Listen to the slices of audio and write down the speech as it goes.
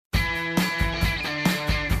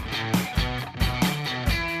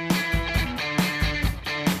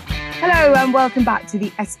Hello and welcome back to the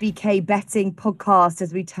SBK betting podcast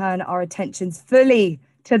as we turn our attentions fully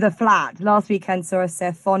to the flat. Last weekend saw us say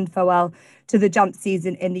a fond farewell to the jump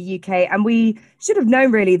season in the UK, and we should have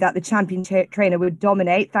known really that the champion trainer would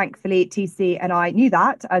dominate. Thankfully, TC and I knew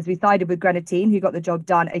that as we sided with Grenadine, who got the job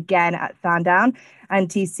done again at Sandown, and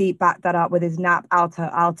TC backed that up with his nap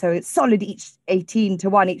Alto. It's solid each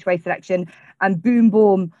 18-1 each way selection, and boom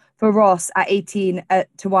boom for Ross at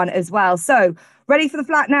 18-1 as well. So ready for the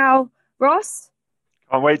flat now, Ross?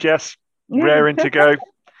 Can't wait, Jess. Raring to go.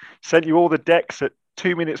 Sent you all the decks at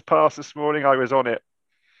 2 minutes past this morning. I was on it.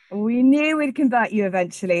 We knew we'd convert you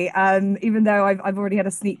eventually, even though I've already had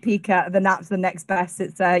a sneak peek at the naps, the next best.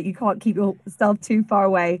 It's you can't keep yourself too far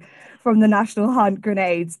away from the national hunt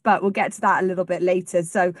grenades, but we'll get to that a little bit later.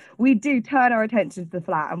 So we do turn our attention to the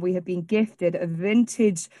flat, and we have been gifted a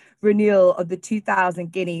vintage renewal of the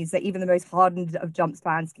 2000 Guineas that even the most hardened of jumps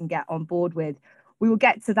fans can get on board with. We will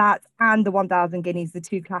get to that and the 1000 Guineas, the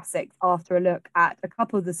two classics, after a look at a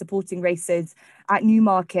couple of the supporting races at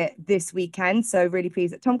Newmarket this weekend. So really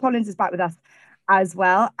pleased that Tom Collins is back with us as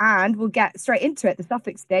well. And we'll get straight into it. The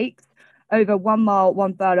Suffolk Stakes over 1 mile,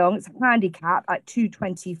 1 furlong. It's a handicap at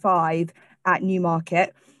 225 at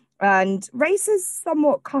Newmarket. And races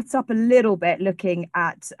somewhat cut up a little bit looking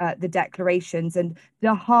at the declarations. And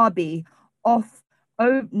the Harby off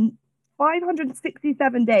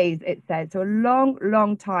 567 days, it said. So a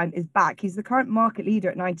long time is back. He's the current market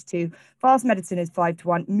leader at 9-2. Fast Medicine is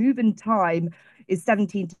 5-1. Move in Time is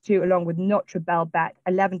 17-2, along with Notre Belle Bet,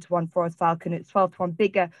 11-1. Forest Falcon, it's 12-1.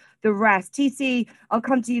 Bigger the rest. TC, I'll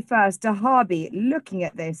come to you first. Harby, looking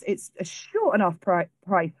at this, it's a short enough price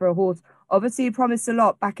for a horse. Obviously, he promised a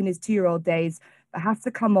lot back in his 2-year-old days, but has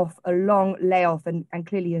to come off a long layoff and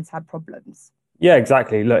clearly has had problems. Yeah,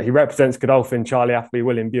 exactly. Look, he represents Godolphin, Charlie Appleby,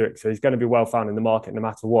 William Buick, so he's going to be well found in the market no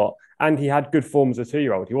matter what. And he had good form as a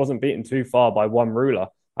 2-year-old. He wasn't beaten too far by one ruler.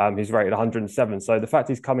 He's rated 107. So the fact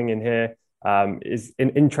he's coming in here is an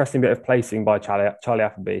interesting bit of placing by Charlie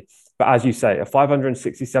Appleby. But as you say, a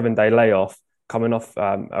 567-day layoff coming off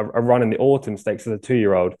a run in the autumn stakes as a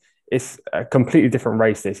 2-year-old. It's a completely different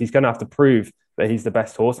race. He's going to have to prove that he's the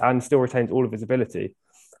best horse and still retains all of his ability.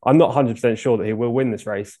 I'm not 100% sure that he will win this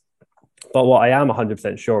race. But what I am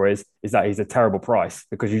 100% sure is that he's a terrible price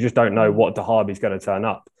because you just don't know what Harby's going to turn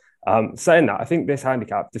up. Saying that, I think this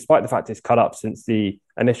handicap, despite the fact it's cut up since the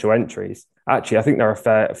initial entries, actually, I think there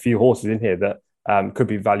are a few horses in here that could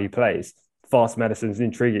be value plays. Fast Medicine's an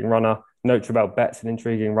intriguing runner. Notre Belle Bet's an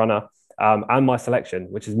intriguing runner. And my selection,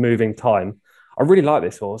 which is Moving Time. I really like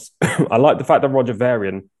this horse. I like the fact that Roger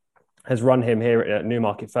Varian has run him here at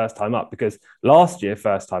Newmarket first time up because last year,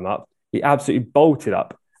 first time up, he absolutely bolted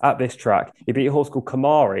up at this track. He beat a horse called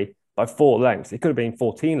Kamari by 4 lengths. It could have been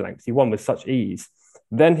 14 lengths. He won with such ease.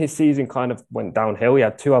 Then his season kind of went downhill. He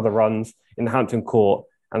had 2 other runs in the Hampton Court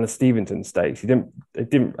and the Steventon Stakes. He didn't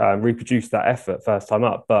reproduce that effort first time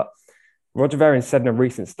up. But Roger Varian said in a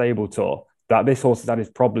recent stable tour that this horse has had his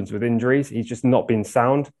problems with injuries. He's just not been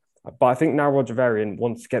sound. But I think now Roger Varian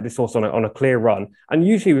wants to get this horse on a clear run. And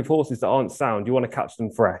usually with horses that aren't sound, you want to catch them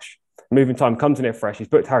fresh. Moving Time comes in here fresh. He's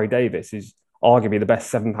booked Harry Davis, who's arguably the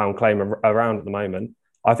best £7 claim around at the moment.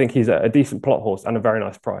 I think he's a decent plot horse and a very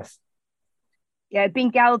nice price. Yeah,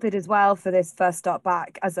 been gelded as well for this first start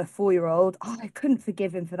back as a 4-year-old. Oh, I couldn't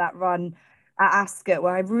forgive him for that run at Ascot,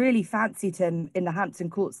 where I really fancied him in the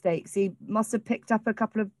Hampton Court Stakes. He must have picked up a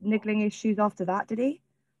couple of niggling issues after that, did he?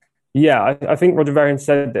 Yeah, I think Roger Varian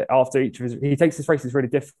said that after each of he takes his races really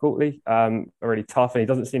difficultly, really tough, and he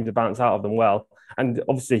doesn't seem to bounce out of them well. And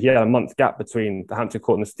obviously, he had a month gap between the Hampton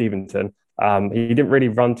Court and the Steventon. He didn't really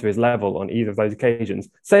run to his level on either of those occasions.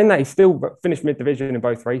 Saying that, he still finished mid-division in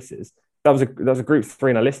both races. That was a Group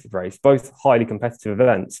 3 in a listed race, both highly competitive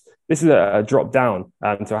events. This is a drop down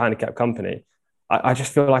to a handicap company. I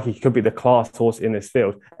just feel like he could be the class horse in this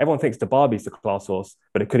field. Everyone thinks the Barbie's the class horse,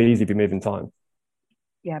 but it could easily be Moving Time.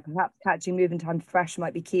 Yeah, perhaps catching Moving Time fresh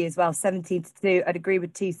might be key as well. 17-2. I'd agree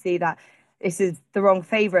with TC that this is the wrong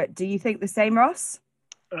favourite. Do you think the same, Ross?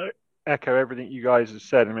 Echo everything you guys have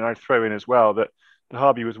said. I mean, I'd throw in as well that the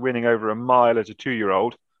Harby was winning over a mile as a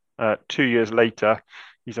 2-year-old. 2 years later,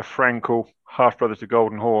 he's a Frankel, half brother to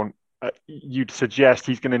Golden Horn. You'd suggest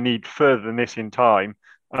he's going to need further than this in time.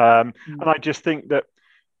 And I just think that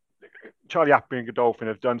Charlie Appleby and Godolphin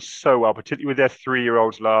have done so well, particularly with their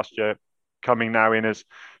 3-year-olds last year, coming now in as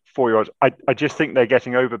 4-year-olds. I just think they're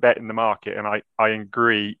getting overbet in the market, and I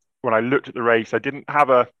agree. When I looked at the race, I didn't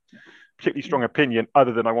have a particularly strong opinion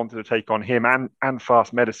other than I wanted to take on him and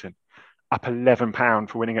Fast Medicine. Up £11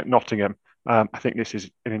 for winning at Nottingham. I think this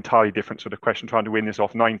is an entirely different sort of question, trying to win this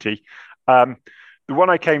off 90. But The one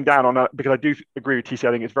I came down on, because I do agree with TC,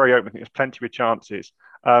 I think it's very open. I think there's plenty of chances,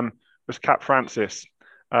 was Cap Francis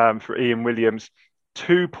for Ian Williams.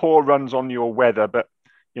 Two poor runs on your weather, but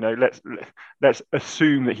let's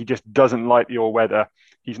assume that he just doesn't like the all weather.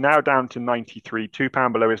 He's now down to 93,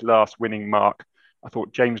 £2 below his last winning mark. I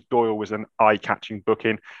thought James Doyle was an eye-catching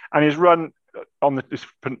booking, and his run on this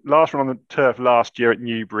last run on the turf last year at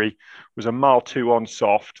Newbury was a mile 2 on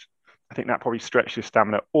soft. I think that probably stretched his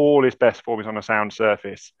stamina. All his best form is on a sound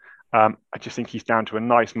surface. I just think he's down to a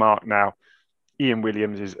nice mark now. Ian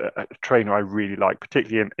Williams is a trainer I really like,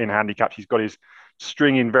 particularly in handicaps. He's got his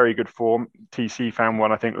string in very good form. TC found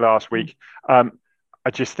one, I think, last week. I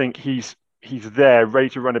just think he's there, ready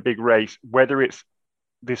to run a big race, whether it's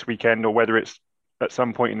this weekend or whether it's at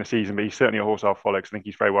some point in the season. But he's certainly a horse I'll follow because I think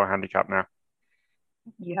he's very well handicapped now.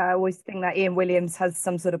 Yeah, I always think that Ian Williams has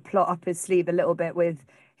some sort of plot up his sleeve a little bit with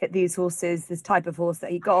these horses, this type of horse that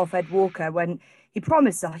he got off Ed Walker when he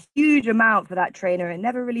promised a huge amount for that trainer. It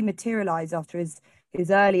never really materialized after his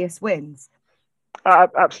earliest wins.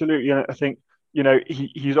 Absolutely. And I think,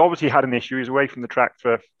 he's obviously had an issue. He's away from the track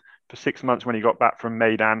for 6 months when he got back from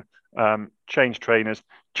Maidan, changed trainers,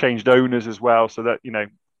 changed owners as well. So that,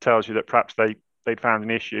 tells you that perhaps they'd found an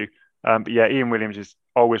issue. But yeah, Ian Williams is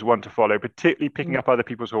always one to follow, particularly picking up other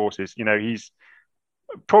people's horses. He's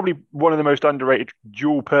probably one of the most underrated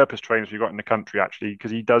dual purpose trainers we've got in the country, actually,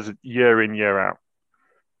 because he does it year in, year out.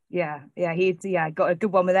 Yeah, he's got a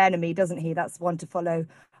good one with Enemy, doesn't he? That's one to follow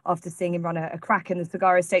after seeing him run a crack in the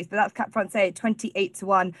Cigar Stakes. But that's Cap Francais at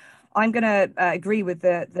 28-1. I'm going to agree with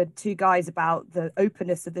the two guys about the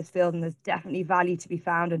openness of this field, and there's definitely value to be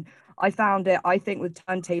found. And I found it, I think, with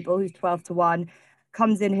Turntable, who's 12-1.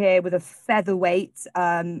 Comes in here with a featherweight,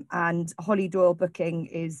 and Holly Doyle booking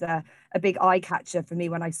is a big eye catcher for me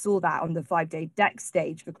when I saw that on the 5-day deck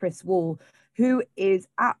stage for Chris Wall, who is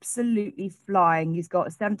absolutely flying. He's got a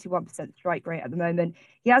 71% strike rate at the moment.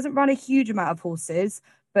 He hasn't run a huge amount of horses,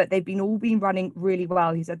 but they've all been running really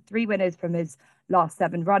well. He's had 3 winners from his last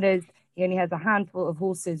 7 runners. He only has a handful of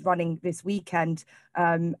horses running this weekend,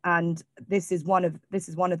 and this is one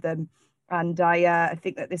of them. And I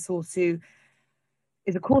think that this horse, who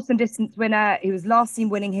is a course and distance winner, he was last seen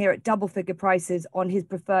winning here at double figure prices on his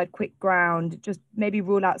preferred quick ground. Just maybe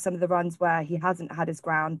rule out some of the runs where he hasn't had his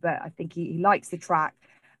ground, but I think he likes the track.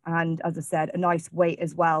 And as I said, a nice weight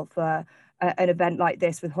as well for an event like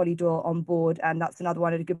this with Holly Doyle on board. And that's another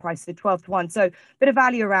one at a good price for 12-1. So a bit of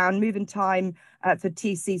value around. Moving time for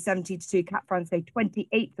TC 17-2, Cap Francais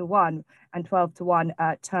 28-1 and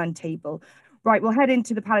 12-1 Turntable. Right, we'll head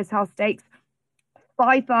into the Palace House Stakes.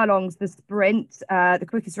 5 furlongs, the sprint, the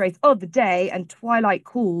quickest race of the day, and Twilight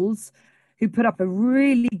Calls, who put up a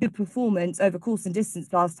really good performance over course and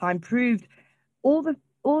distance last time, proved all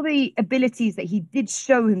the abilities that he did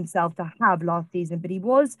show himself to have last season, but he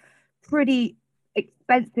was pretty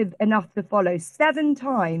expensive enough to follow. 7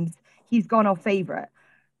 times he's gone off favourite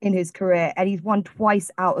in his career, and he's won twice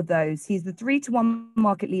out of those. He's the 3-1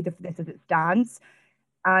 market leader for this as it stands,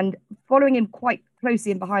 and following him quite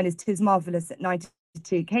closely in behind is Tis Marvellous at 92,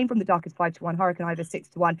 came from the darkest 5-1, Hurricane Ivor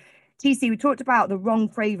 6-1. TC, we talked about the wrong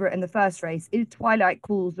favourite in the first race. Is Twilight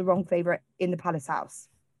Calls the wrong favourite in the Palace House?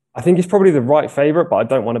 I think he's probably the right favourite, but I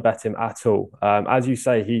don't want to bet him at all. As you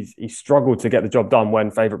say, he's struggled to get the job done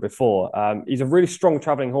when favourite before. He's a really strong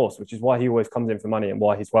travelling horse, which is why he always comes in for money and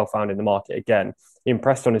why he's well found in the market again. He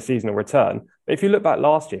impressed on his seasonal return. But if you look back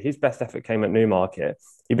last year, his best effort came at Newmarket.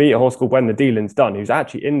 He beat a horse called When the Dealing's Done, who's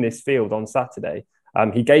actually in this field on Saturday.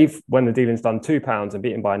 He gave When the Dealing's Done £2 and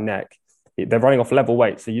beat him by a neck. They're running off level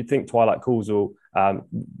weight, so you'd think Twilight Calls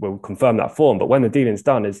will confirm that form. But When the Dealing's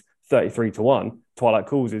Done is 33-1. Twilight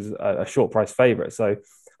Calls is a short price favourite. So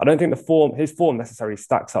I don't think his form necessarily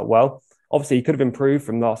stacks up well. Obviously, he could have improved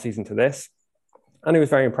from last season to this. And he was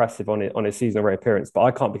very impressive on his seasonal reappearance, but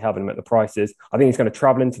I can't be having him at the prices. I think he's going to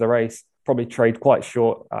travel into the race, probably trade quite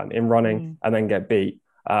short in running and then get beat.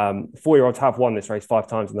 4-year-olds have won this race 5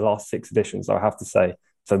 times in the last 6 editions, I have to say.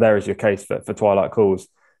 So there is your case for Twilight Calls.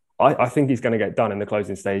 I think he's going to get done in the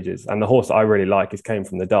closing stages. And the horse that I really like is Came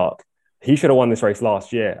from the Dark. He should have won this race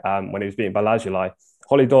last year when he was beaten by Lajulai.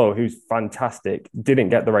 Holly Doyle, who's fantastic, didn't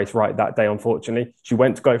get the race right that day, unfortunately. She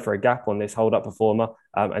went to go for a gap on this hold-up performer.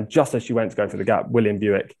 And just as she went to go for the gap, William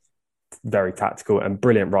Buick, very tactical and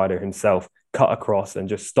brilliant rider himself, cut across and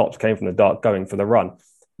just stopped Came from the Dark going for the run.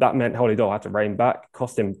 That meant Holly Doyle had to rein back,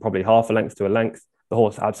 cost him probably half a length to a length. The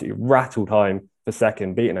horse absolutely rattled home for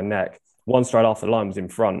second, beating a neck. One stride after the line was in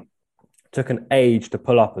front. Took an age to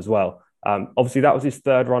pull up as well. Obviously, that was his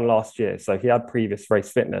 3rd run last year, so he had previous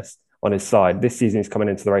race fitness on his side. This season, he's coming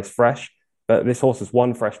into the race fresh, but this horse has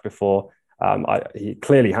won fresh before. He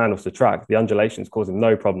clearly handles the track. The undulations cause him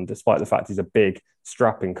no problem, despite the fact he's a big,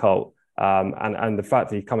 strapping colt. And the fact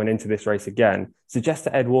that he's coming into this race again suggests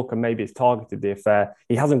that Ed Walker maybe has targeted the affair.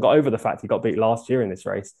 He hasn't got over the fact he got beat last year in this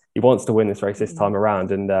race. He wants to win this race this time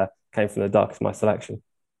around, and Came from the Duck is my selection.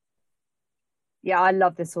 Yeah, I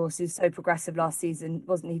love this horse. He was so progressive last season,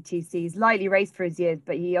 wasn't he, TC? He's lightly raced for his years,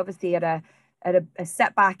 but he obviously had a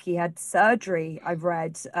setback. He had surgery, I've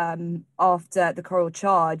read, after the Coral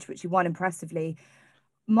Charge, which he won impressively.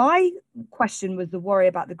 My question was the worry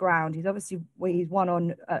about the ground. He's obviously he's won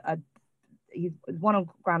on he's won on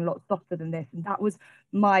ground a lot softer than this, and that was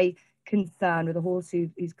my concern with a horse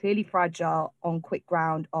who's clearly fragile on quick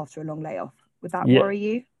ground after a long layoff. Would that Yeah, worry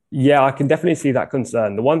you? Yeah, I can definitely see that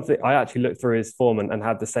concern. The one thing I actually looked through his form and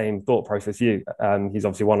had the same thought process you. He's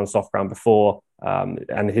obviously won on soft ground before,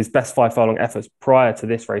 and his best 5 furlong efforts prior to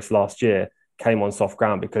this race last year came on soft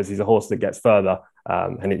ground because he's a horse that gets further,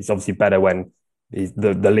 and it's obviously better when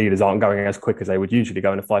the leaders aren't going as quick as they would usually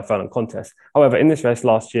go in a 5 furlong contest. However, in this race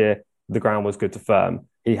last year, the ground was good to firm.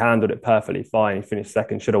 He handled it perfectly fine. He finished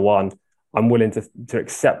second, should have won. I'm willing to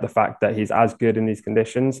accept the fact that he's as good in these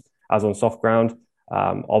conditions as on soft ground.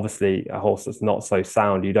 Obviously, a horse that's not so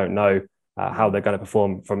sound, you don't know how they're going to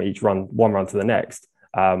perform from each run, one run to the next.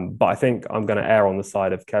 But I think I'm going to err on the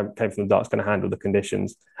side of Came from the Dark's going to handle the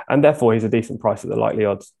conditions, and therefore he's a decent price at the likely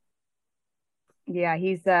odds. Yeah,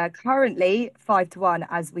 he's currently 5-1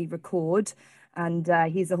 as we record, and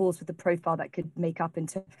he's a horse with a profile that could make up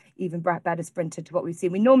into even better sprinter to what we've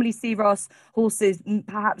seen. We normally see Ross horses,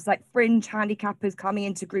 perhaps like fringe handicappers coming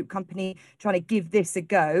into group company, trying to give this a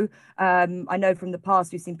go. I know from the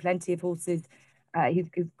past we've seen plenty of horses who've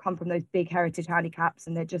come from those big heritage handicaps,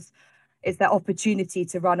 and it's their opportunity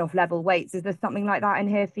to run off level weights. Is there something like that in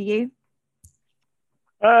here for you?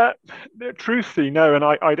 Uh, Truthfully, no, and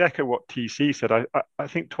I'd echo what TC said. I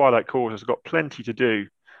think Twilight Calls has got plenty to do,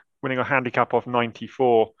 winning a handicap off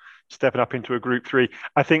 94, stepping up into a Group 3.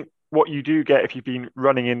 I think what you do get if you've been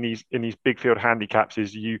running in these big field handicaps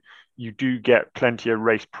is you do get plenty of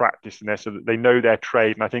race practice in there, so that they know their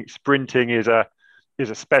trade. And I think sprinting is a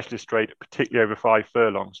specialist trade, particularly over 5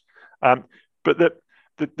 furlongs. But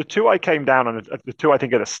the two I came down on, the two I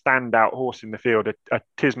think are the standout horse in the field are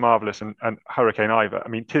Tis Marvelous and Hurricane Ivor. I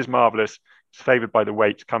mean, Tis Marvelous is favoured by the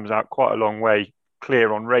weights, comes out quite a long way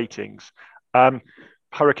clear on ratings.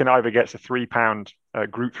 Hurricane Ivor gets a £3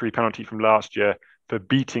 Group 3 penalty from last year for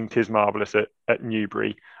beating Tis Marvelous at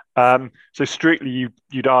Newbury. So strictly,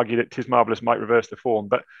 you'd argue that Tis Marvelous might reverse the form,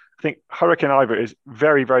 but I think Hurricane Ivor is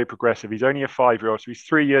very, very progressive. He's only a 5-year-old, so he's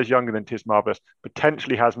 3 years younger than Tis Marvelous,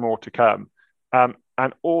 potentially has more to come.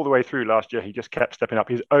 And all the way through last year, he just kept stepping up.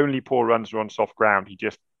 His only poor runs were on soft ground. He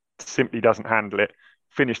just simply doesn't handle it.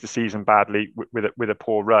 Finished the season badly with a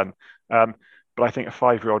poor run. But I think a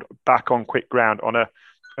 5-year-old back on quick ground on a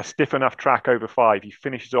stiff enough track over 5, he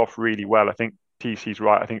finishes off really well. I think TC's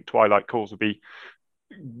right. I think Twilight Calls will be,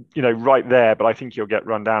 right there, but I think he'll get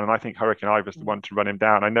run down. And I think Hurricane Ivor's the one to run him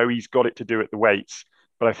down. I know he's got it to do at the weights,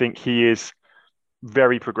 but I think he is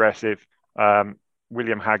very progressive.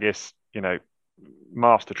 William Haggis,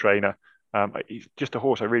 master trainer. He's just a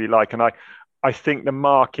horse I really like, and I think the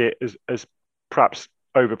market has perhaps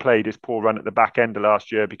overplayed his poor run at the back end of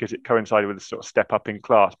last year because it coincided with a sort of step up in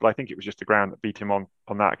class. But I think it was just the ground that beat him on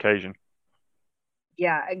that occasion.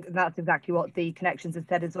 Yeah, that's exactly what the connections have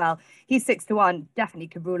said as well. He's 6-1, definitely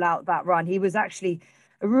could rule out that run. He was actually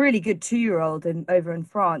a really good 2-year-old over in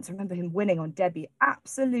France. I remember him winning on Debbie,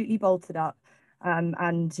 absolutely bolted up.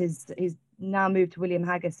 And he's now moved to William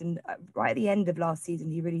Haggis, and right at the end of last season,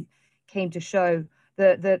 he really came to show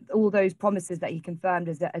that all those promises that he confirmed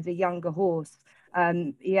as a younger horse.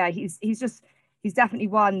 Yeah, he's definitely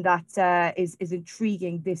one that is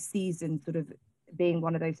intriguing this season, sort of being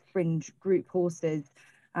one of those fringe group horses.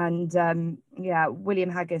 And yeah, William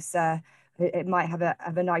Haggis, it might have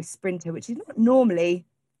a nice sprinter, which is not normally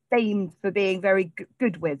famed for being very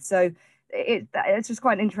good with. So it's just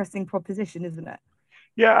quite an interesting proposition, isn't it?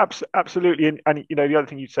 Yeah, absolutely. And the other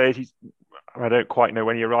thing you'd say is I don't quite know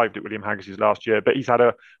when he arrived at William Haggis's last year, but he's had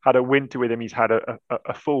a winter with him. He's had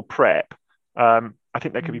a full prep. I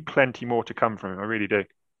think there could be plenty more to come from him. I really do.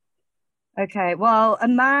 Okay, well, a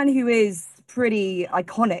man who is pretty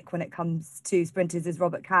iconic when it comes to sprinters is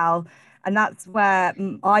Robert Cowell, and that's where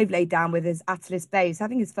I've laid down with his Atlas Bay. He's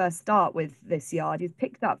having his first start with this yard. He's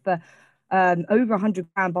picked up for over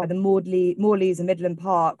 £100 by the Morleys in Midland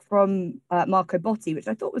Park from Marco Botti, which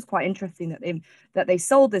I thought was quite interesting that they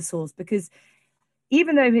sold this horse, because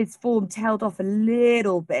even though his form tailed off a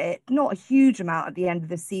little bit, not a huge amount at the end of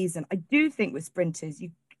the season, I do think with sprinters,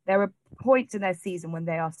 There are points in their season when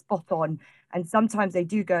they are spot on, and sometimes they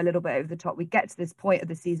do go a little bit over the top. We get to this point of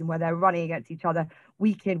the season where they're running against each other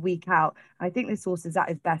week in, week out. And I think this horse is at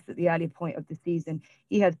his best at the earlier point of the season.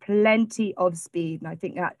 He has plenty of speed, and I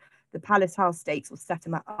think that the Palace House Stakes will set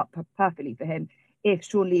him up perfectly for him if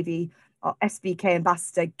Sean Levy, our SBK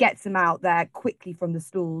ambassador, gets him out there quickly from the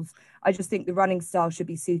stalls. I just think the running style should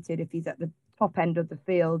be suited if he's at the top end of the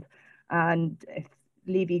field, and if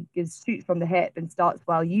Levy shoots from the hip and starts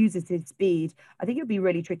well, uses his speed, I think it'll be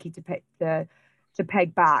really tricky to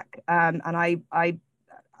peg back. And I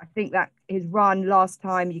think that his run last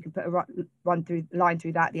time, you can put a run through line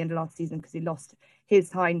through that at the end of last season because he lost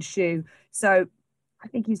his hind shoe. So I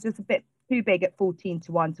think he's just a bit too big at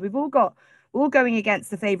 14-1. So we're all going against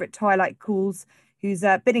the favourite Twilight Calls, who's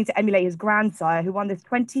bidding to emulate his grandsire, who won this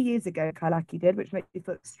 20 years ago, Kailaki did, which makes me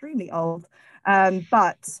feel extremely old.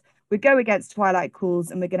 But we go against Twilight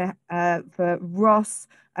Calls, and we're going to, for Ross,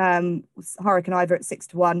 Hurricane Ivor at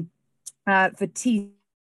 6-1. For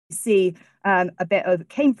TC, a bit of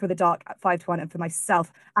Came for the Dark at 5-1. And for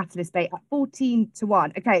myself, Atlas Bay at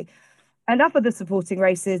 14-1. Okay, enough of the supporting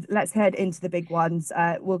races. Let's head into the big ones.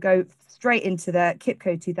 We'll go straight into the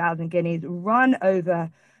Kipco 2000 Guineas, run over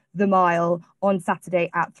the mile on Saturday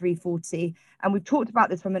at 3:40. And we've talked about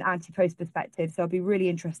this from an anti-post perspective, so I'll be really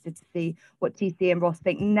interested to see what TC and Ross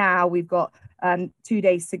think now. We've got 2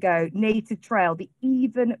 days to go. Native Trail, the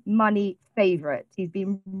even money favourite. He's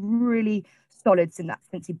been really solid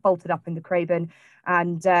since he bolted up in the Craven,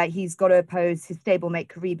 and he's got to oppose his stablemate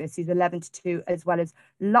Caribus, who's 11-2, as well as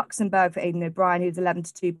Luxembourg for Aidan O'Brien, who's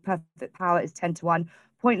 11-2. Perfect Power is 10-1.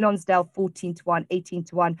 Point Lonsdale 14-1,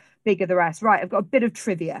 18-1. Bigger the rest. Right, I've got a bit of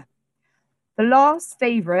trivia. The last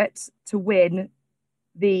favourite to win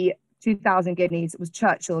the 2000 Guineas was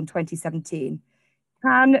Churchill in 2017.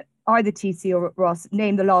 Can either TC or Ross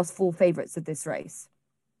name the last 4 favourites of this race?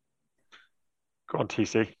 Go on,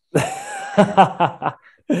 TC. I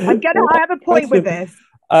have a point with this.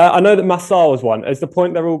 I know that Massar was one. Is the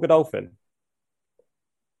point they're all Godolphin?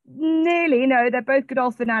 Nearly, no. They're both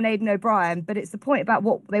Godolphin and Aidan O'Brien, but it's the point about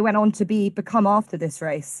what they went on to become after this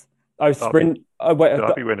race. Oh, sprint. Wait,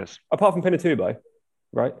 Derby winners. Apart from Pinatubo,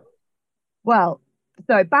 right? Well,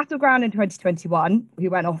 so Battleground in 2021, who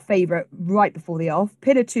went off favourite right before the off.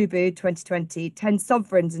 Pinatubo 2020, 10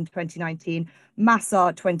 Sovereigns in 2019,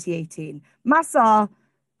 Massar 2018. Massar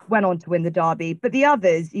went on to win the Derby, but the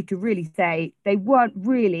others, you could really say, they weren't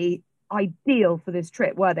really ideal for this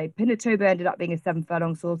trip, were they? Pinatubo ended up being a 7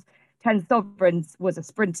 furlong source. 10 Sovereigns was a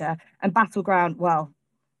sprinter, and Battleground, well,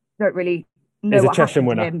 don't really know what happened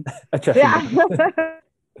to him. A Cheshire winner.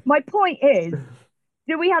 My point is,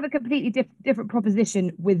 do we have a completely different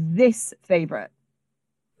proposition with this favourite?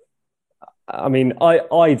 I mean,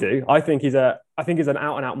 I do. I think he's an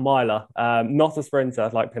out and out miler, not a sprinter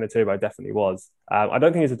like Pinatubo definitely was. I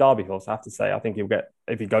don't think he's a Derby horse, I have to say. I think he'll get,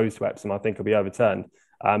 if he goes to Epsom, I think he'll be overturned.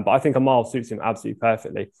 But I think a mile suits him absolutely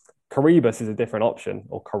perfectly. Caribus is a different option,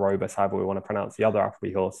 or Carobus, however we want to pronounce the other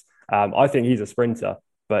Appleby horse. I think he's a sprinter,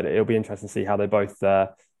 but it'll be interesting to see how they both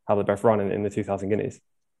run in the 2000 Guineas.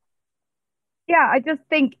 Yeah, I just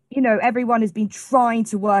think, everyone has been trying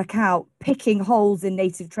to work out picking holes in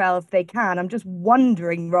Native Trail if they can. I'm just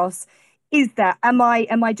wondering, Ross, am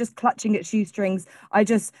I just clutching at shoestrings? I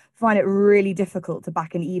just find it really difficult to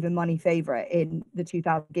back an even money favourite in the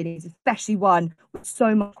 2000 Guineas, especially one with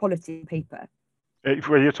so much quality on paper.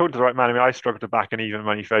 Well, you're talking to the right man. I mean, I struggle to back an even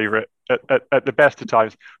money favourite at the best of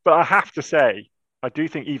times. But I have to say, I do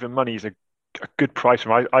think even money is a good price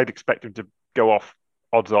for him. I'd expect him to go off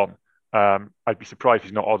odds on. I'd be surprised if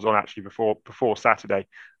he's not odds on actually before Saturday.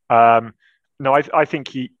 No, I think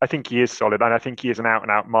he is solid, and I think he is an out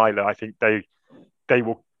and out miler. I think they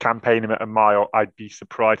will campaign him at a mile. I'd be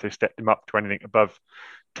surprised if they stepped him up to anything above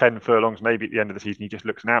 10 furlongs. Maybe at the end of the season he just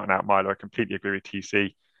looks an out and out miler. I completely agree with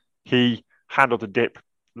TC. He handled a dip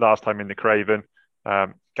last time in the Craven,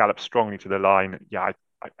 galloped strongly to the line. Yeah,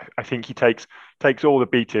 I think he takes all the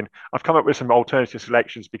beating. I've come up with some alternative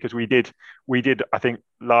selections because we did I think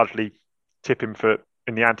largely tip him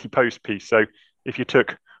in the anti-post piece. So if you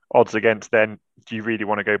took odds against, then do you really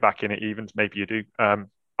want to go back in at evens? Maybe you do.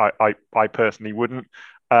 I personally wouldn't.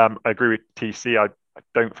 I agree with TC. I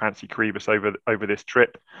don't fancy Caribus over this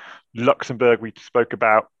trip. Luxembourg we spoke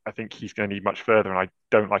about. I think he's going to need much further, and I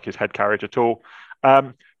don't like his head carriage at all.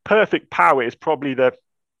 Perfect Power is probably the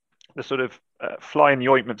sort of fly in the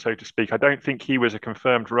ointment, so to speak. I don't think he was a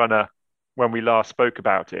confirmed runner when we last spoke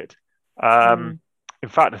about it. In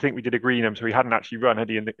fact, I think we did a Greenham, so he hadn't actually run, had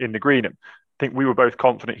he, in the Greenham. I think we were both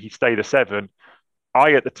confident he'd stayed a 7.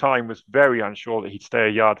 I, at the time, was very unsure that he'd stay a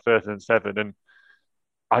yard further than 7. And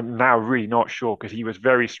I'm now really not sure because he was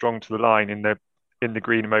very strong to the line in the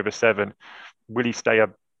Greenham over 7. Will he stay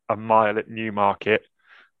a mile at Newmarket?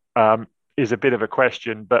 Is a bit of a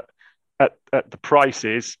question, but at the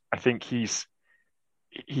prices, I think he's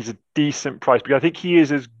a decent price because I think he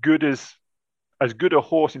is as good a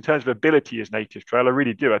horse in terms of ability as Native Trail. I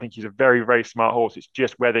really do. I think he's a very, very smart horse. It's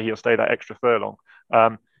just whether he'll stay that extra furlong.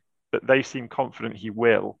 But they seem confident he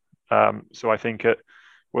will. So I think at,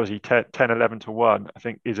 was he 10, 11 to 1, I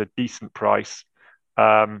think is a decent price,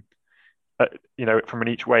 from an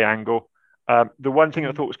each way angle. The one thing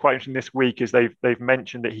I thought was quite interesting this week is they've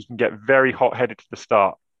mentioned that he can get very hot headed to the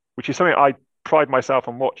start, which is something I pride myself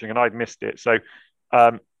on watching, and I'd missed it. So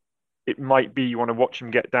it might be you want to watch him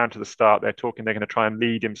get down to the start. They're talking they're going to try and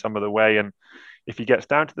lead him some of the way, and if he gets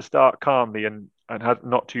down to the start calmly and has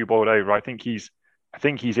not too bowled over, I think he's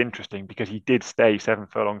interesting because he did stay 7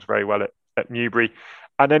 furlongs very well at Newbury.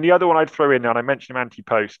 And then the other one I'd throw in there, and I mentioned him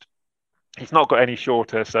anti-post. He's not got any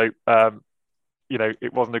shorter, so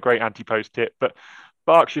it wasn't a great anti-post tip, but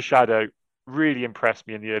Berkshire Shadow really impressed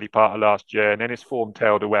me in the early part of last year, and then his form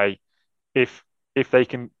tailed away. If they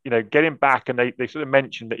can, get him back, and they sort of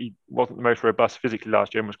mentioned that he wasn't the most robust physically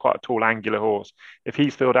last year and was quite a tall, angular horse. If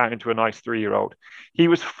he's filled out into a nice 3-year-old, he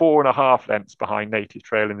was 4.5 lengths behind Native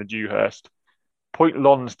Trail in the Dewhurst. Point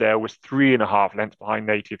Lonsdale was 3.5 lengths behind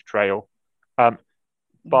Native Trail.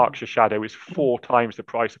 Berkshire Shadow is 4 times the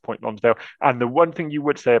price of Point Lonsdale. And the one thing you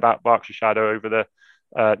would say about Berkshire Shadow over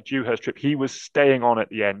the Dewhurst trip, he was staying on at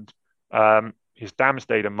the end. His dam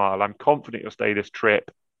stayed a mile. I'm confident he'll stay this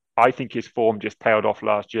trip. I think his form just tailed off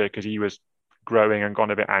last year because he was growing and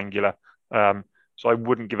gone a bit angular. So I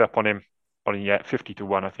wouldn't give up on him yet. 50 to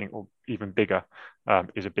 1, I think, or even bigger,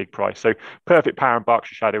 is a big price. So Perfect Power and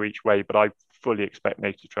Berkshire Shadow each way, but I fully expect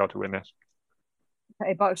Native Trail to win this.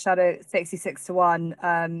 Okay, Berkshire Shadow 66 to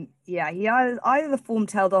 1. He either the form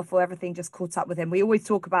tailed off or everything just caught up with him. We always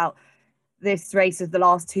talk about this race as the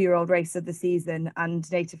last 2-year-old race of the season, and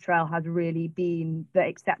Native Trail has really been the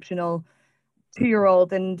exceptional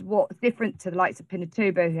 2-year-old. And what's different to the likes of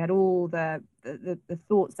Pinatubo, who had all the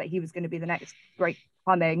thoughts that he was going to be the next great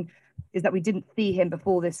coming, is that we didn't see him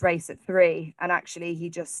before this race at 3, and actually he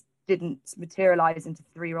just didn't materialize into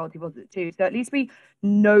 3-year-old. He was at 2. So at least we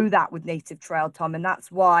know that with Native Trail, Tom, and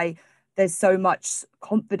that's why there's so much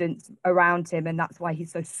confidence around him, and that's why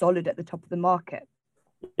he's so solid at the top of the market.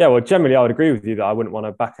 Yeah, well, generally, I would agree with you that I wouldn't want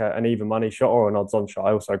to back an even money shot or an odds on shot.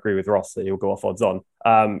 I also agree with Ross that he'll go off odds on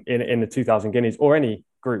in the 2000 Guineas or any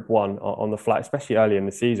Group 1 on the flat, especially early in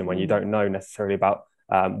the season when you don't know necessarily about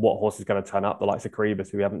what horse is going to turn up, the likes of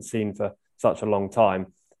Caribus, who we haven't seen for such a long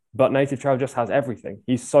time. But Native Trail just has everything.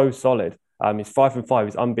 He's so solid. He's 5 and 5.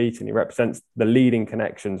 He's unbeaten. He represents the leading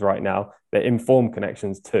connections right now. They're informed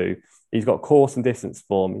connections too. He's got course and distance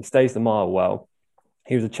form. He stays the mile well.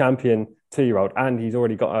 He was a champion 2-year-old, and he's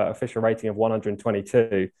already got an official rating of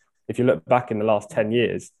 122. If you look back in the last 10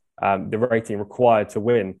 years, the rating required to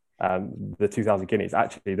win the 2000 Guineas,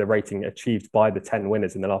 actually the rating achieved by the 10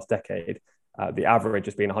 winners in the last decade, the average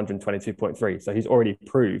has been 122.3. So he's already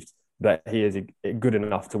proved that he is good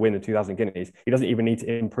enough to win the 2000 Guineas. He doesn't even need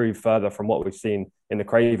to improve further from what we've seen in the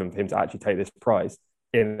Craven for him to actually take this prize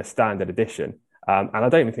in a standard edition. And I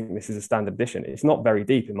don't even think this is a standard edition. It's not very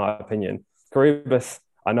deep, in my opinion. Caribus,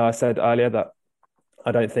 I know I said earlier that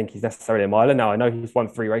I don't think he's necessarily a miler. Now, I know he's won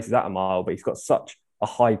 3 races at a mile, but he's got such a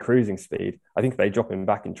high cruising speed. I think if they drop him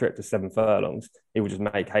back in trip to 7 furlongs, he will just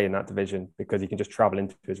make hay in that division because he can just travel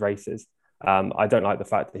into his races. I don't like the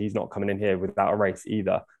fact that he's not coming in here without a race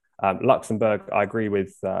either. Luxembourg, I agree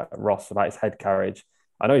with Ross about his head carriage.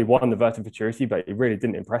 I know he won the Vertin Futurity, but he really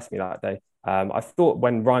didn't impress me that day. I thought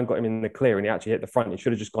when Ryan got him in the clear and he actually hit the front, he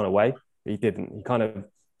should have just gone away. But he didn't. He kind of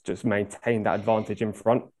just maintained that advantage in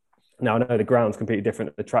front. Now, I know the ground's completely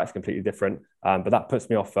different, the track's completely different, but that puts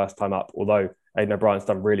me off first time up, although Aidan O'Brien's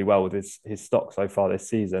done really well with his stock so far this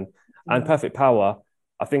season. And Perfect Power,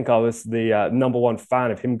 I think I was the number one fan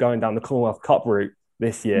of him going down the Commonwealth Cup route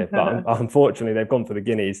this year, but unfortunately, they've gone for the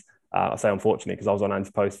Guineas. I say unfortunately because I was on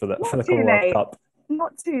anti-post for the Commonwealth Cup.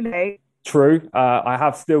 Not too late. True. I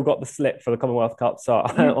have still got the slip for the Commonwealth Cup, so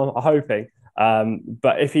I'm hoping.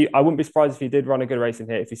 But I wouldn't be surprised if he did run a good race in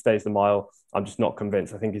here if he stays the mile. I'm just not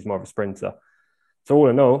convinced. I think he's more of a sprinter. So all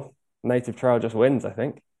in all, Native Trail just wins, I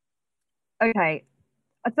think. Okay.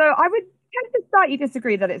 So I would tend to slightly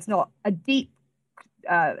disagree that it's not a deep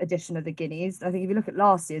edition of the Guineas. I think if you look at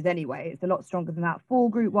last year's anyway, it's a lot stronger than that. 4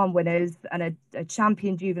 Group 1 winners and a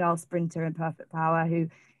champion juvenile sprinter in Perfect Power who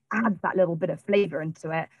adds that little bit of flavour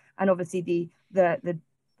into it. And obviously the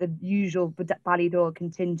usual Ballydor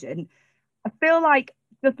contingent. I feel like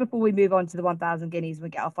just before we move on to the 1,000 guineas and we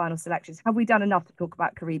get our final selections, have we done enough to talk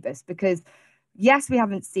about Caribus? Because yes, we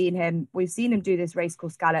haven't seen him. We've seen him do this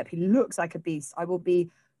racecourse gallop. He looks like a beast. I will be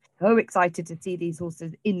so excited to see these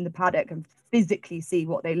horses in the paddock and physically see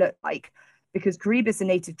what they look like, because Caribus and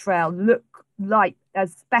Native Trail look like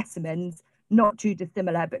as specimens, not too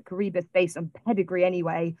dissimilar, but Caribus, based on pedigree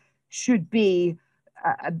anyway, should be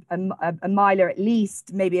a miler at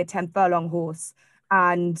least, maybe a 10 furlong horse.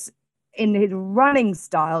 And in his running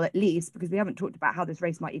style, at least, because we haven't talked about how this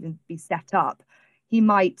race might even be set up, he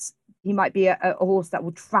might be a horse that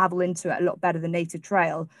will travel into it a lot better than Native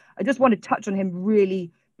Trail. I just want to touch on him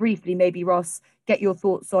really briefly, maybe Ross, get your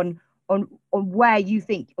thoughts on where you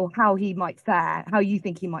think or how he might fare, how you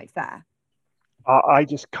think he might fare. I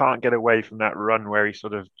just can't get away from that run where he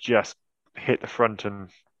sort of just hit the front and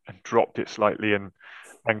dropped it slightly and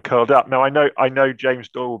curled up. Now I know James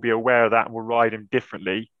Doyle will be aware of that and will ride him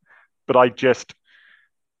differently, but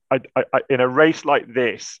in a race like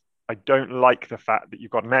this, I don't like the fact that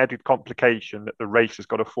you've got an added complication that the race has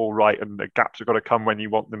got to fall right and the gaps have got to come when you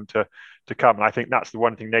want them to come. And I think that's the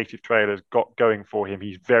one thing Native Trail has got going for him.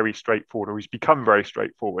 He's very straightforward, or he's become very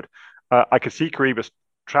straightforward. I could see Caribus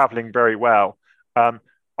travelling very well.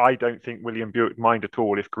 I don't think William Buick mind at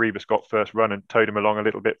all if Caribus got first run and towed him along a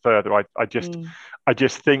little bit further. I just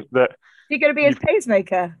think that you're going to be his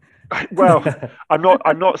pacemaker. Well, I'm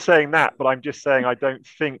not saying that, but I'm just saying I don't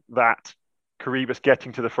think that Caribus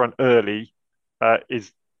getting to the front early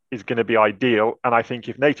is going to be ideal. And I think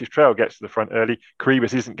if Native Trail gets to the front early,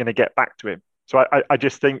 Caribus isn't going to get back to him. So I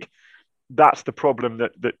just think that's the problem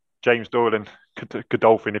that James Doyle and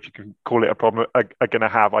Godolphin, if you can call it a problem, are going to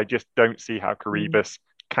have. I just don't see how Caribus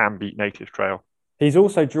can beat Native Trail. He's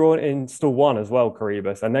also drawn in stall 1 as well,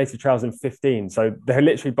 Caribus, and Native Trail's in 15. So they're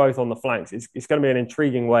literally both on the flanks. It's going to be an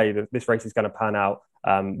intriguing way that this race is going to pan out.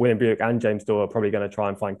 William Buick and James Doyle are probably going to try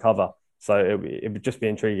and find cover. So it would just be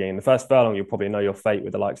intriguing. In the first furlong, you'll probably know your fate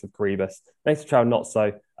with the likes of Caribus. Native Trail, not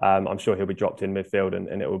so. I'm sure he'll be dropped in midfield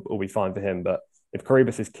and it will all be fine for him. But if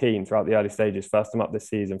Caribus is keen throughout the early stages, first time up this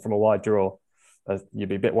season from a wide draw, you'd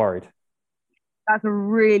be a bit worried. That's a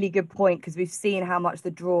really good point, because we've seen how much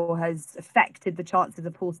the draw has affected the chances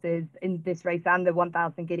of horses in this race and the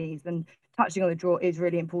 1,000 guineas. And touching on the draw is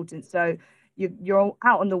really important. So you're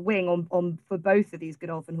out on the wing on for both of these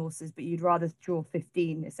Godolphin horses, but you'd rather draw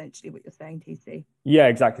 15, essentially, what you're saying, TC. Yeah,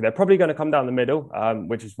 exactly. They're probably going to come down the middle,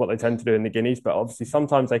 which is what they tend to do in the Guineas. But obviously,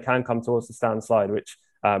 sometimes they can come towards the stand side, which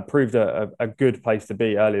proved a good place to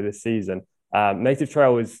be earlier this season. Native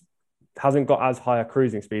Trail hasn't got as high a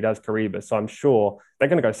cruising speed as Caribus, so I'm sure they're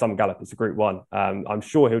going to go some gallop. It's a Group 1. I'm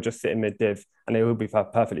sure he'll just sit in mid-div and it will be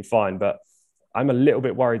perfectly fine. But I'm a little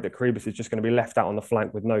bit worried that Caribus is just going to be left out on the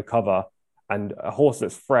flank with no cover, and a horse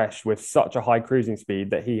that's fresh with such a high cruising speed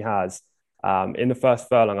that he has. In the first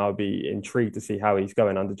furlong, I would be intrigued to see how he's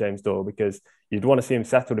going under James Doyle, because you'd want to see him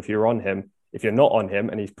settled if you're on him. If you're not on him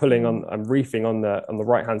and he's pulling on and reefing on the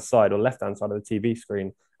right-hand side or left-hand side of the TV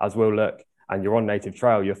screen, as we'll look, and you're on Native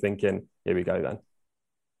Trail, you're thinking, here we go then.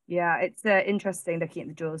 Yeah, it's interesting looking at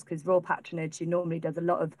the draws, because Royal Patronage, who normally does a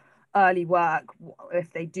lot of early work,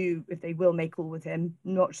 if they will make all with him,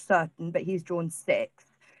 not certain, but he's drawn 6.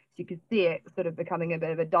 So you can see it sort of becoming a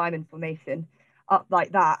bit of a diamond formation up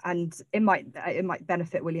like that, and it might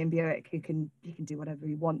benefit William Buick, who can do whatever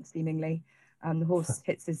he wants seemingly. The horse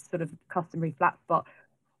hits his sort of customary flat spot.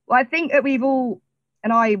 Well, I think that we've all,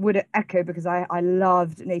 and I would echo, because I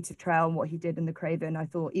loved Native Trail and what he did in the Craven. I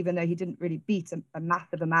thought, even though he didn't really beat a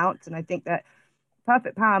massive amount, and I think that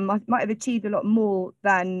Perfect Pam might have achieved a lot more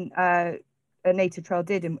than a Native Trail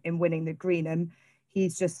did in winning the Greenham. He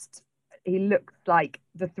looks like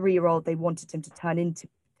the 3-year-old they wanted him to turn into,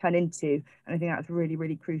 and I think that's really,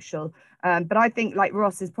 really crucial. But I think, like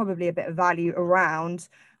Ross, is probably a bit of value around.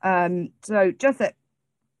 So just at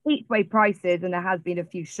each way prices, and there has been a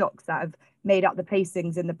few shocks that have made up the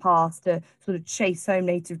placings in the past to sort of chase home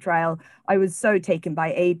Native Trail. I was so taken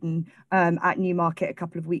by Aiden at Newmarket a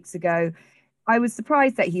couple of weeks ago. I was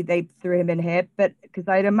surprised that they threw him in here, but because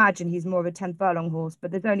I'd imagine he's more of a 10 furlong horse,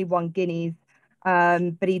 but there's only one Guineas.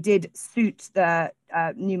 But he did suit the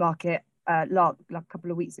Newmarket a couple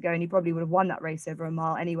of weeks ago, and he probably would have won that race over a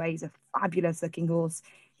mile anyway. He's a fabulous looking horse.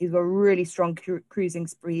 He's got a really strong cruising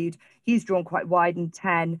speed. He's drawn quite wide in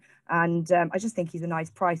 10, and I just think he's a nice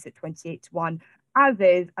price at 28-1. As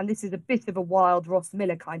is, and this is a bit of a wild Ross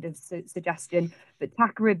Miller kind of suggestion, but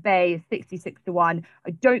Takarib Bay is 66-1. I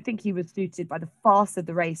don't think he was suited by the fast of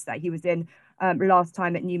the race that he was in last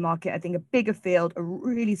time at Newmarket. I think a bigger field, a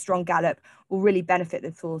really strong gallop will really benefit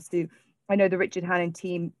this horse too. I know the Richard Hannon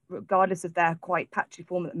team, regardless of their quite patchy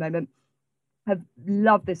form at the moment, have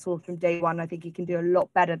loved this horse from day one. I think he can do a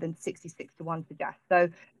lot better than 66-1 suggests. So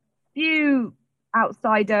few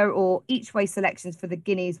outsider or each way selections for the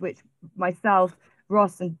Guineas, which myself,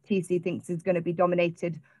 Ross, and TC thinks is going to be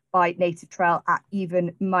dominated by Native Trail at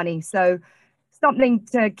even money. So something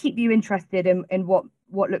to keep you interested in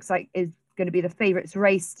what looks like is going to be the favourites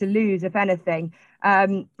race to lose, if anything.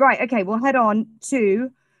 Right, okay, we'll head on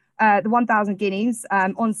to the 1,000 guineas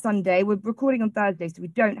on Sunday. We're recording on Thursday, so we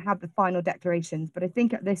don't have the final declarations. But I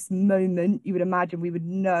think at this moment, you would imagine we would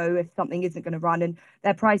know if something isn't going to run, and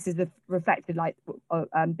their prices have reflected like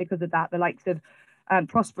because of that. The likes of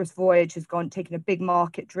Prosperous Voyage has taken a big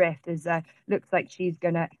market drift as looks like she's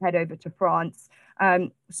going to head over to France.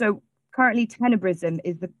 So currently, Tenebrism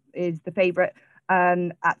is the favourite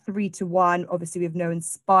at 3-1. Obviously, we have known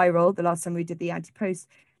Spiral. The last time we did the anti-post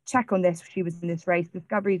check on this, she was in this race.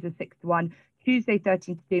 Discoveries are 6-1. Tuesday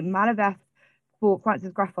 13-2. Malaveth for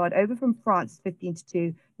Francis Graffard over from France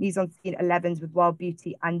 15-2. Mise en Scene 11s with Wild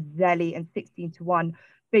Beauty and Zelly and 16-1.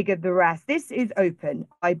 Bigger the rest. This is open,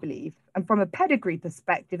 I believe. And from a pedigree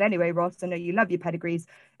perspective, anyway, Ross, I know you love your pedigrees.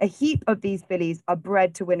 A heap of these fillies are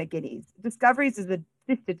bred to win a Guineas. Discoveries is a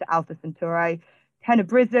sister to Alpha Centauri.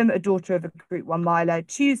 Tenebrism, a daughter of a Group 1 miler.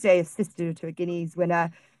 Tuesday, a sister to a Guineas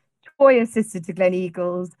winner. Toy, a sister to Glen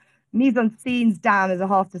Eagles. Mise en Scene's down as a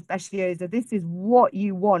half to Speciosa. This is what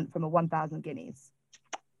you want from a 1,000 Guineas.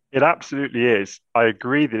 It absolutely is. I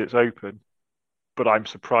agree that it's open, but I'm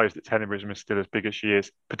surprised that Tenebrism is still as big as she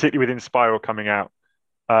is, particularly with Inspiral coming out.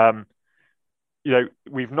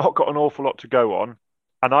 We've not got an awful lot to go on,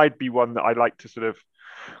 and I'd be one that I like to sort of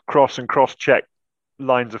cross-check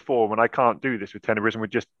lines of form, and I can't do this with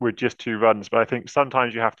Tenebrism. We're just 2 runs, but I think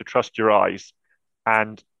sometimes you have to trust your eyes,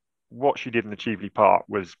 and what she did in the Cheveley Park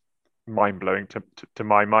was mind-blowing to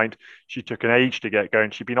my mind. She took an age to get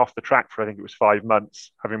going. She'd been off the track for, I think it was 5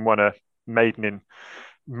 months, having won a maiden in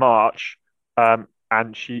March, and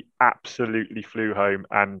she absolutely flew home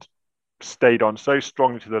and stayed on so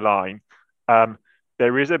strongly to the line.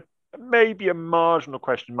 There is maybe a marginal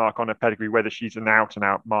question mark on her pedigree whether she's an out and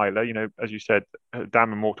out miler. As you said,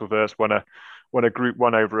 Dam Immortal Verse won a Group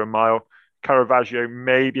 1 over a mile. Caravaggio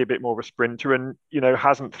maybe a bit more of a sprinter, and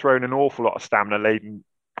hasn't thrown an awful lot of stamina laden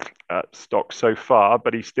stock so far,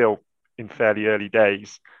 but he's still in fairly early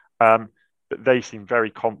days. But they seem very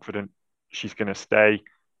confident she's going to stay.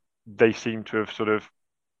 They seem to have sort of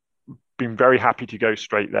been very happy to go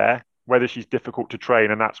straight there. Whether she's difficult to train,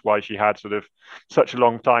 and that's why she had sort of such a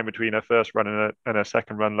long time between her first run and her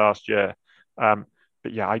second run last year. But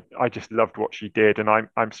yeah, I just loved what she did, and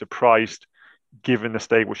I'm surprised, given the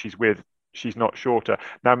stable she's with, she's not shorter.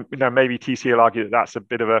 Now maybe TC will argue that that's a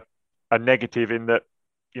bit of a negative in that,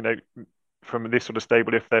 from this sort of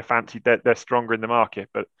stable, if they're fancied, they're stronger in the market.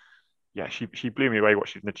 But yeah, she blew me away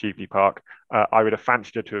watching the Cheveley Park. I would have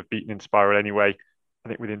fancied her to have beaten Inspiral anyway. I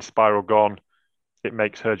think with Inspiral gone, it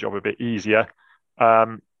makes her job a bit easier.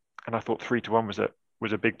 And I thought 3-1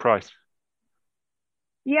 was a big price.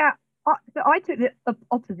 Yeah, so I took the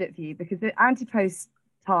opposite view because at anti-post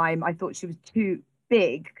time, I thought she was too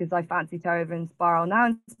big because I fancied her over Inspiral.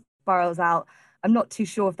 Now Inspiral's out. I'm not too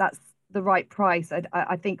sure if that's the right price.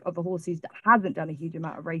 I think of a horse who hasn't done a huge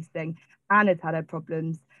amount of racing and has had her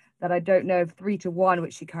problems, that I don't know if 3-1,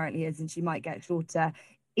 which she currently is, and she might get shorter,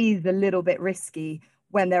 is a little bit risky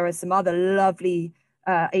when there are some other lovely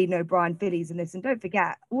Aidan O'Brien fillies in this. And don't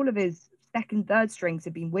forget, all of his second, third strings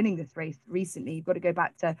have been winning this race recently. You've got to go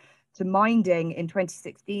back to Minding in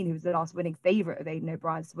 2016, who was the last winning favourite of Aidan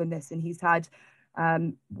O'Brien's to win this. And he's had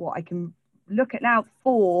what I can look at now,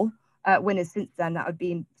 4 winners since then that have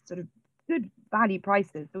been sort of good value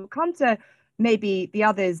prices. So we'll come to maybe the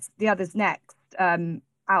others next.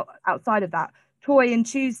 Outside of that, Toy and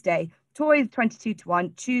Tuesday. Toy is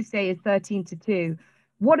 22-1. Tuesday is 13-2.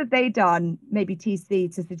 What have they done, maybe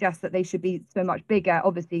TC, to suggest that they should be so much bigger?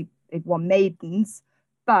 Obviously, they've won maidens,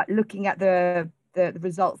 but looking at the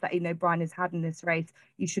results that Aidan O'Brien has had in this race,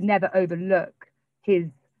 you should never overlook his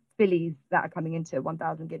fillies that are coming into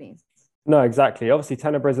 1,000 guineas. No, exactly. Obviously,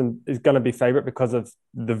 Tenebrism is going to be favourite because of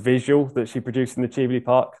the visual that she produced in the Cheveley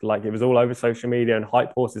Park. Like, it was all over social media, and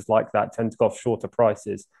hype horses like that tend to go off shorter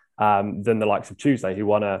prices than the likes of Tuesday, who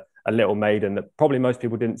won a little maiden that probably most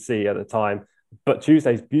people didn't see at the time. But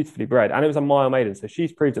Tuesday's beautifully bred, and it was a mile maiden. So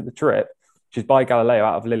she's proved at the trip. She's by Galileo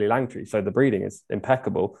out of Lily Langtry. So the breeding is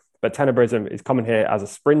impeccable. But Tenebrism is coming here as a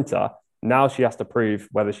sprinter. Now she has to prove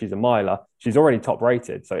whether she's a miler. She's already top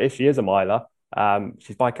rated. So if she is a miler,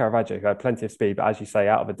 she's by Caravaggio, who had plenty of speed, but as you say,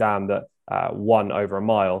 out of a dam that won over a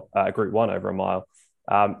mile, Group 1 over a mile.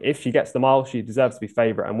 If she gets the mile, she deserves to be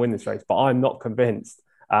favourite and win this race. But I'm not convinced.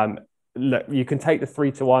 look, you can take the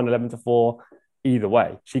 3-1, 11-4 either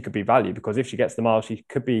way. She could be value because if she gets the mile, she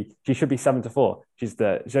should be 7-4. She's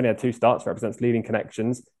only had 2 starts, represents leading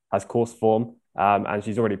connections, has course form, and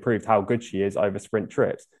she's already proved how good she is over sprint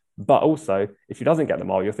trips. But also, if she doesn't get the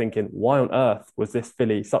mile, you're thinking, why on earth was this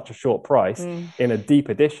filly such a short price in a deep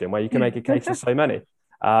edition where you can make a case for so many?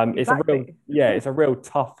 Exactly. It's a real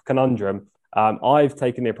tough conundrum. I've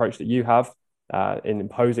taken the approach that you have in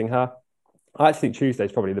imposing her. I actually think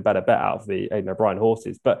Tuesday's probably the better bet out of the Aidan O'Brien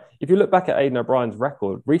horses. But if you look back at Aidan O'Brien's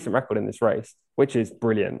recent record in this race, which is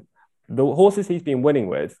brilliant, the horses he's been winning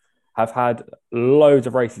with have had loads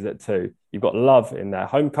of races at 2. You've got Love in there.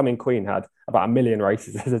 Homecoming Queen had about 1 million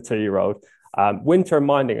races as a 2-year-old. Winter and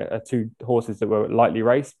Minding are 2 horses that were lightly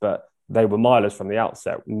raced, but they were milers from the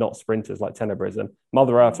outset, not sprinters like Tenebrism.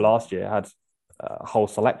 Mother Earth last year had a whole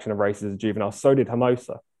selection of races as a juvenile. So did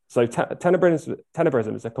Hermosa. So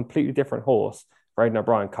Tenebrism is a completely different horse for Aidan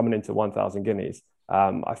O'Brien coming into 1,000 guineas.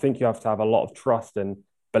 I think you have to have a lot of trust and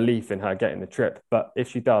belief in her getting the trip. But if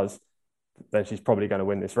she does, then she's probably going to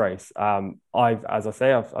win this race. As I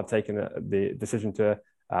say, I've taken the decision to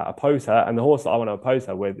oppose her, and the horse that I want to oppose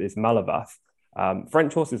her with is Malavath.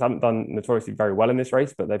 French horses haven't done notoriously very well in this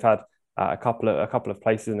race, but they've had a couple of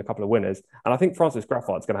places and a couple of winners. And I think Francis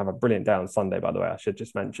Graffard's going to have a brilliant day on Sunday. By the way, I should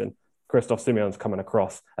just mention Christophe Soumillon's coming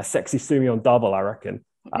across a sexy Soumillon double, I reckon.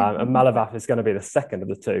 And Malavath is going to be the second of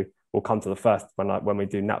the 2. We'll come to the first when we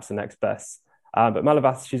do Naps and Next Best. But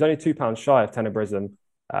Malavath, she's only £2 shy of Tenebrism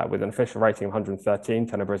with an official rating of 113.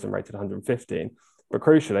 Tenebrism rated 115. But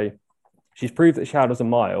crucially, she's proved that she handles a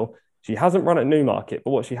mile. She hasn't run at Newmarket,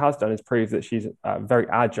 but what she has done is prove that she's very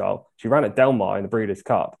agile. She ran at Delmar in the Breeders'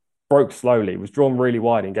 Cup, broke slowly, was drawn really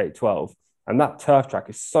wide in gate 12. And that turf track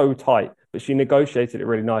is so tight, but she negotiated it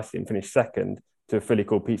really nicely and finished second to a filly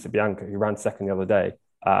called Pizza Bianca, who ran second the other day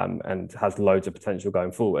and has loads of potential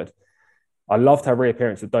going forward. I loved her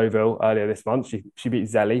reappearance at Deauville earlier this month. She beat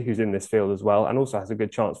Zelly, who's in this field as well, and also has a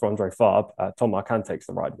good chance for Andre Farb. Tom Marcan takes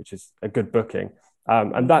the ride, which is a good booking.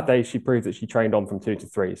 And that day, she proved that she trained on from 2 to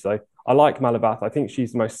 3. So I like Malavath. I think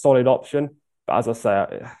she's the most solid option. But as I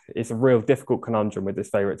say, it's a real difficult conundrum with this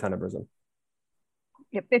favourite Tenebrism.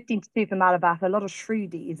 Yeah, 15-2 for Malavath. A lot of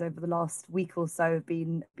Shrewies over the last week or so have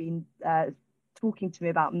been talking to me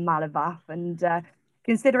about Malavath, and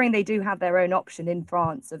considering they do have their own option in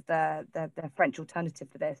France of their French alternative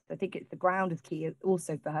for this, I think it's the ground is key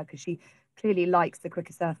also for her because she clearly likes the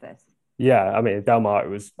quicker surface. Yeah, I mean, Delmar, it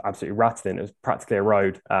was absolutely rattling. It was practically a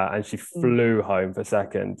road, and she flew home for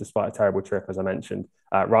second despite a terrible trip, as I mentioned.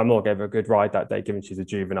 Ryan Moore gave her a good ride that day, given she's a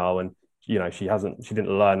juvenile, and she hadn't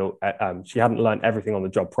learned everything on the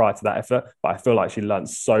job prior to that effort, but I feel like she learned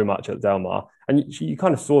so much at Delmar, and you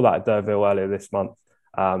kind of saw that at Deauville earlier this month.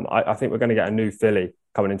 I think we're going to get a new filly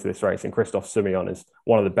coming into this race, and Christophe Soumillon is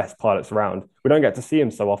one of the best pilots around. We don't get to see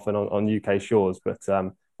him so often on UK shores, but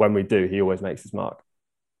when we do, he always makes his mark.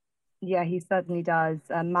 Yeah, he certainly does.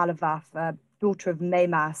 Malavath, daughter of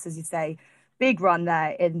Maymas, as you say, big run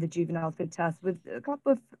there in the juvenile fit test with a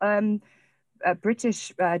couple of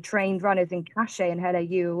British trained runners in Cachet and Hella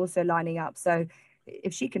Yu also lining up. So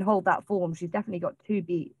if she can hold that form, she's definitely got 2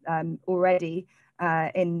 beat already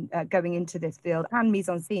in going into this field. And Mise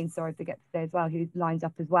en Scene, sorry, I forget to say as well, who lines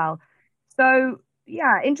up as well. So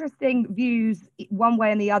yeah, interesting views one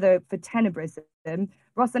way and the other for Tenebrism.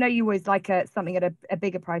 Ross, I know you always like something at a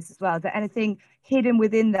bigger price as well. Is there anything hidden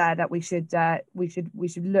within there that we should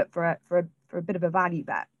look for a bit of a value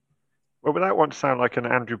bet? Well, without wanting to sound like an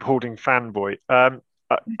Andrew Balding fanboy, and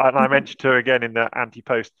I mentioned her again in the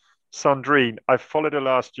anti-post, Sandrine. I followed her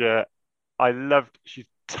last year. She's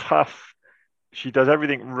tough. She does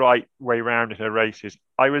everything right way round in her races.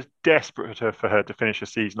 I was desperate for her to finish a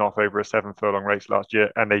season off over a 7 furlong race last year,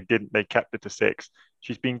 and they didn't. They kept it to 6.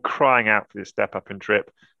 She's been crying out for this step up in trip.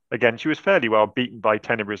 Again, she was fairly well beaten by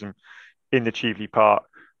Tenebrism in the Cheveley Park,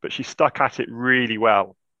 but she stuck at it really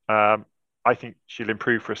well. I think she'll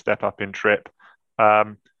improve for a step up in trip.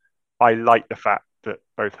 I like the fact that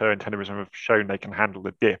both her and Tenebrism have shown they can handle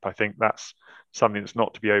the dip. I think that's something that's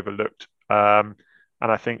not to be overlooked.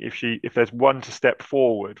 And I think if there's one to step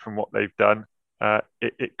forward from what they've done,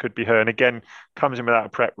 it could be her. And again, comes in without a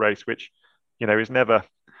prep race, which is never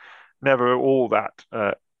all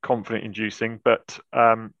that confident inducing. But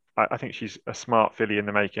I think she's a smart filly in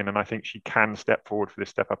the making, and I think she can step forward for this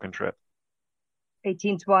step up in trip.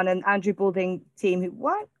 18-1, and Andrew Balding team who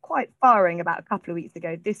weren't quite firing about a couple of weeks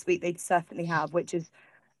ago. This week they certainly have, which is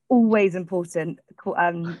always important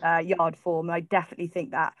yard form. I definitely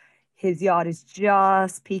think that his yard is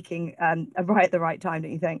just peaking right at the right time,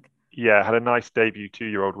 don't you think? Yeah, had a nice debut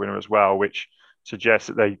 2-year-old winner as well, which suggests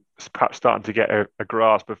that they perhaps starting to get a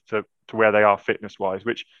grasp of to where they are fitness wise,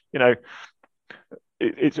 which,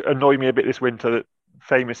 it's annoyed me a bit this winter that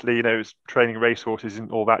famously, training racehorses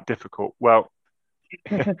isn't all that difficult. Well,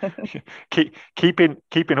 keeping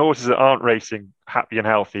horses that aren't racing happy and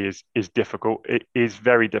healthy is difficult. It is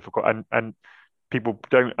very difficult, and people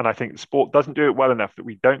don't. And I think the sport doesn't do it well enough that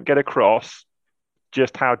we don't get across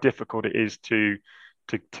just how difficult it is to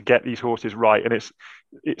get these horses right. And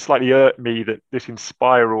it slightly irked me that this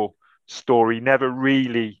Inspiral story never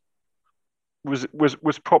really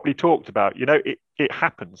was properly talked about. It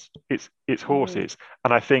happens. It's horses,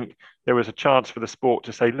 and I think there was a chance for the sport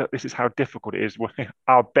to say, look, this is how difficult it is.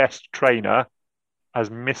 Our best trainer has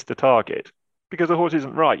missed the target because the horse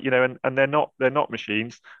isn't right, and they're not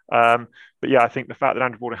machines. But yeah, I think the fact that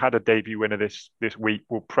Andrew Border had a debut winner this week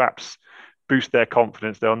will perhaps boost their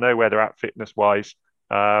confidence. They'll know where they're at fitness wise,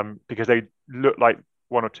 because they look like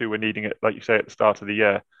one or two were needing it, like you say, at the start of the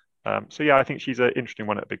year. So yeah, I think she's an interesting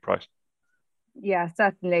one at a big price. Yeah,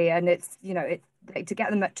 certainly. And it's, like, to get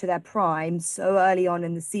them up to their prime so early on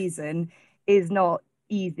in the season is not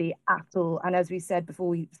easy at all. And as we said before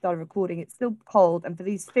we started recording, it's still cold. And for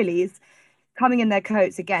these fillies coming in their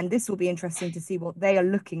coats again, this will be interesting to see what they are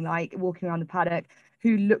looking like walking around the paddock,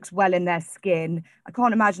 who looks well in their skin. I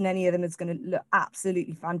can't imagine any of them is going to look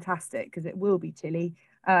absolutely fantastic because it will be chilly.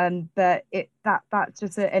 But that's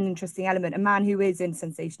just an interesting element. A man who is in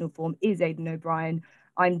sensational form is Aidan O'Brien.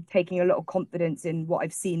 I'm taking a lot of confidence in what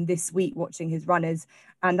I've seen this week watching his runners.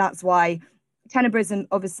 And that's why Tenebrism,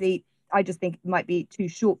 obviously, I just think it might be too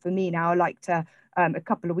short for me now. I liked a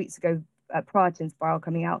couple of weeks ago, prior to Inspiral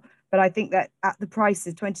coming out. But I think that at the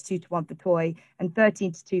prices 22 to 1 for Toy and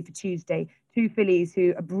 13 to 2 for Tuesday, two fillies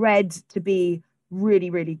who are bred to be really,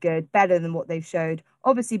 really good, better than what they've showed.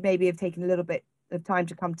 Obviously, maybe have taken a little bit of time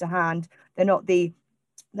to come to hand. They're not the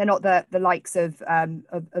likes of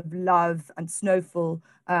Love and Snowfall,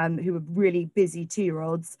 who are really busy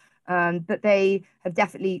 2-year-olds. But they have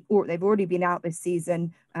definitely, or they've already been out this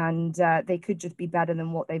season, and they could just be better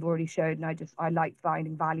than what they've already showed. And I like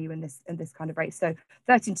finding value in this kind of race. So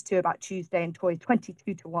 13 to 2 about Tuesday, and Toy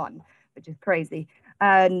 22 to 1, which is crazy.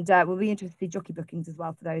 And we'll be interested to see jockey bookings as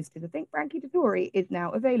well for those, because I think Frankie Dettori is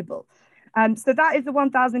now available. So that is the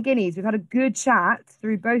 1,000 guineas. We've had a good chat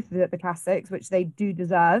through both of the classics, which they do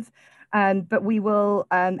deserve. But we will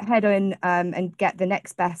head on and get the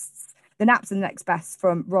next bests, the naps and the next bests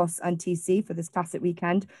from Ross and TC for this classic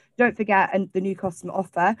weekend. Don't forget the new customer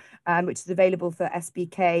offer, which is available for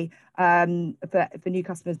SBK, for new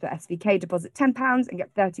customers for SBK. Deposit £10 and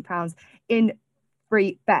get £30 in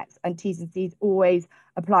free bets, and T's and C's always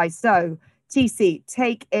apply. So TC,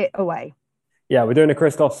 take it away. Yeah, we're doing a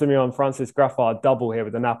Christophe Simeon Francis Graffard double here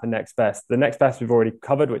with the nap and next best. The next best we've already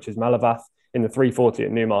covered, which is Malavath in the 340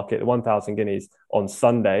 at Newmarket, the 1,000 guineas on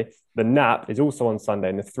Sunday. The nap is also on Sunday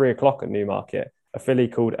in the 3 o'clock at Newmarket, a filly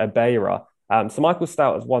called Abeira. So Michael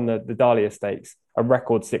Stout has won the Dahlia Stakes a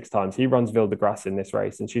record 6 times. He runs Ville de Grace in this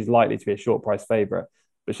race, and she's likely to be a short price favourite.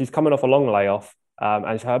 But she's coming off a long layoff,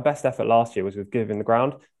 and her best effort last year was with Giving the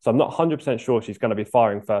Ground. So I'm not 100% sure she's going to be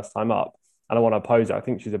firing first time up. And I want to oppose it. I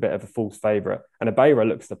think she's a bit of a false favourite. And Abeira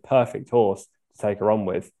looks the perfect horse to take her on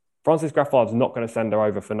with. Francis Graffard's not going to send her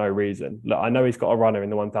over for no reason. Look, I know he's got a runner in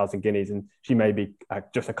the 1,000 guineas, and she may be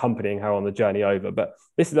just accompanying her on the journey over. But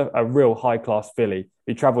this is a real high-class filly.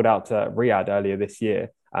 He travelled out to Riyadh earlier this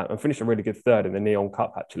year and finished a really good third in the Neon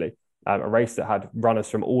Cup, actually. A race that had runners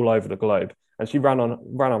from all over the globe. And she ran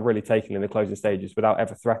on really taking in the closing stages without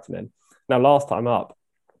ever threatening. Now, last time up,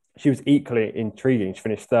 she was equally intriguing. She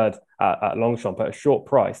finished third at Longchamp at a short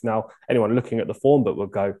price. Now, anyone looking at the form book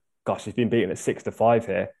would go, gosh, she's been beaten at 6 to 5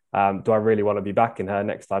 here. Do I really want to be backing her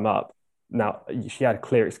next time up? Now, she had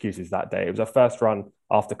clear excuses that day. It was her first run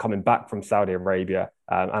after coming back from Saudi Arabia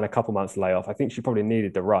and a couple months layoff. I think she probably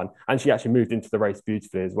needed the run. And she actually moved into the race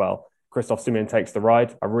beautifully as well. Christophe Simeon takes the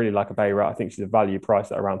ride. I really like Abeira. I think she's a value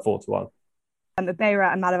price at around 4 to 1.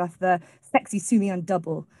 Abeira and Malavath, the sexy Sumian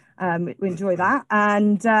double. We enjoy that.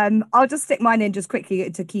 And I'll just stick mine in just quickly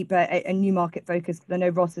to keep a Newmarket focus, because I know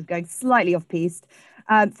Ross is going slightly off piste.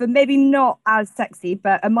 For maybe not as sexy,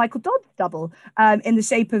 but a Michael Dodds double in the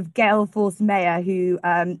shape of Gale Force Mayer, who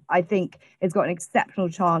I think has got an exceptional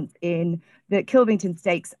chance in the Kilvington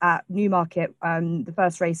Stakes at Newmarket, the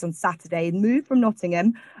first race on Saturday. Moved from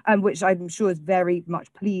Nottingham, which I'm sure is very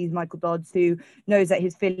much pleased Michael Dodds, who knows that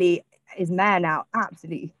his filly, his mare now,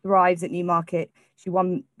 absolutely thrives at Newmarket. She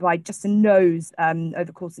won by just a nose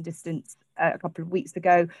over course and distance a couple of weeks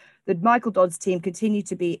ago. The Michael Dodds team continue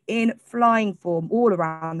to be in flying form all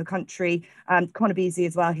around the country. Connor Beasley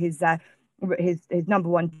as well, his number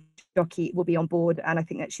one jockey, will be on board, and I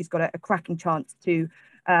think that she's got a cracking chance to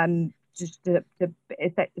just to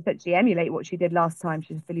essentially emulate what she did last time.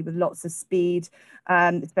 She's a filly with lots of speed,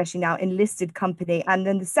 especially now in listed company. And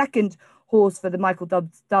then the second horse for the Michael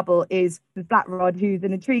Dobbs double is the Flat Rod, who's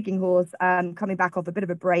an intriguing horse, coming back off a bit of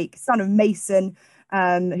a break, son of Mason,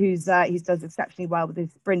 who does exceptionally well with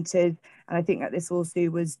his sprinters. And I think that this horse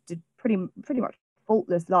who was pretty much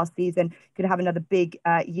faultless last season could have another big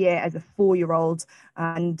year as a 4-year-old.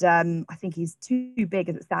 And I think he's too big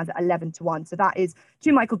as it stands at 11-1. So that is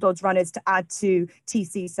 2 Michael Dodds runners to add to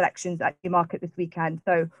TC selections at Newmarket this weekend.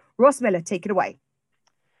 So Ross Miller, take it away.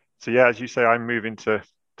 So yeah, as you say, I'm moving to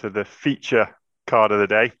the feature card of the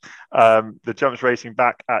day. The jumps racing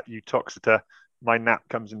back at Uttoxeter. My nap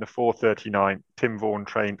comes in the 4:39. Tim Vaughan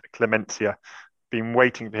trained Clemencia. Been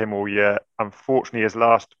waiting for him all year. Unfortunately, his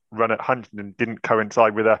last run at Huntingdon didn't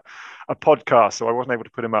coincide with a podcast, so I wasn't able to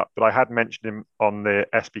put him up. But I had mentioned him on the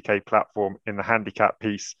SBK platform in the handicap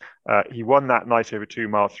piece. He won that nice over 2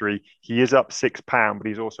 mile 3. He is up £6, but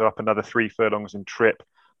he's also up another 3 furlongs in trip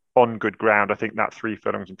on good ground. I think that 3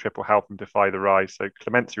 furlongs in trip will help him defy the rise. So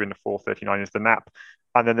Clemencia in the 4:39 is the nap.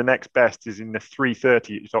 And then the next best is in the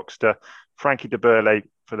 3:30 at Uttoxeter. Frankie de Burley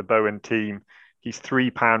for the Bowen team. He's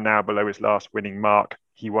 £3 now below his last winning mark.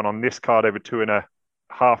 He won on this card over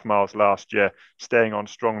 2.5 miles last year, staying on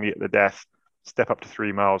strongly at the death. Step up to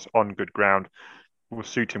 3 miles on good ground will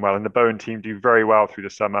suit him well. And the Bowen team do very well through the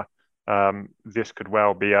summer. This could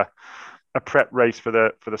well be a prep race for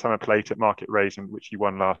the summer plate at Market Raisin, which he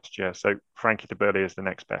won last year. So Frankie de Burley is the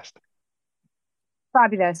next best.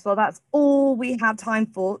 Fabulous. Well, that's all we have time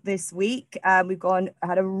for this week. We've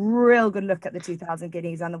had a real good look at the 2,000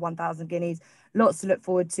 guineas and the 1,000 guineas. Lots to look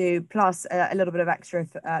forward to, plus a little bit of extra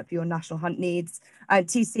for your national hunt needs.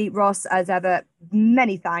 TC, Ross, as ever,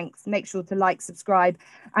 many thanks. Make sure to like, subscribe,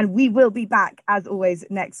 and we will be back as always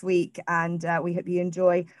next week. And we hope you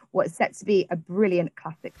enjoy what is set to be a brilliant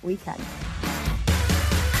classic weekend.